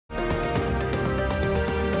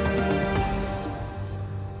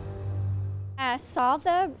saw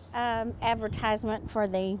the advertisement for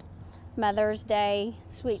the Mother's Day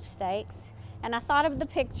sweepstakes, and I thought of the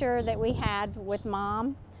picture that we had with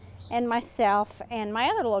Mom and myself and my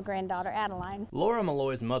other little granddaughter, Adeline. Laura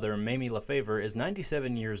Malloy's mother, Mamie Lefevre, is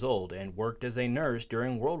 97 years old and worked as a nurse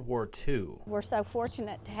during World War II. We're so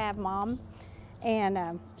fortunate to have Mom,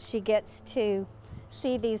 and she gets to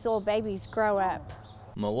see these little babies grow up.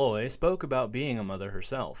 Malloy spoke about being a mother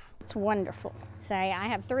herself. It's wonderful. Say, I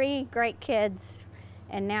have 3 great kids,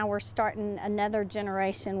 and now we're starting another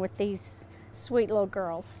generation with these sweet little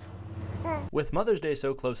girls. With Mother's Day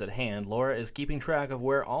so close at hand, Laura is keeping track of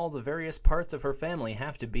where all the various parts of her family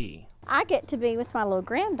have to be. I get to be with my little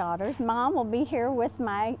granddaughters. Mom will be here with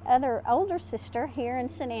my other older sister here in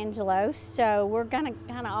San Angelo, so we're gonna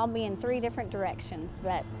kind of all be in 3 different directions,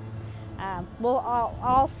 but we'll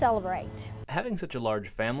all celebrate. Having such a large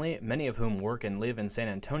family, many of whom work and live in San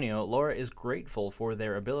Antonio, Laura is grateful for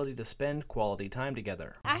their ability to spend quality time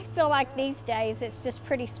together. I feel like these days it's just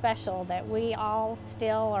pretty special that we all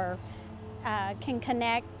still can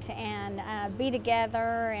connect and be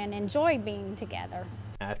together and enjoy being together.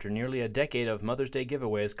 After nearly a decade of Mother's Day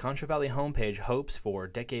giveaways, Concho Valley Homepage hopes for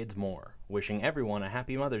decades more. Wishing everyone a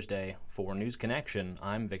happy Mother's Day. For News Connection,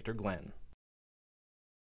 I'm Victor Glenn.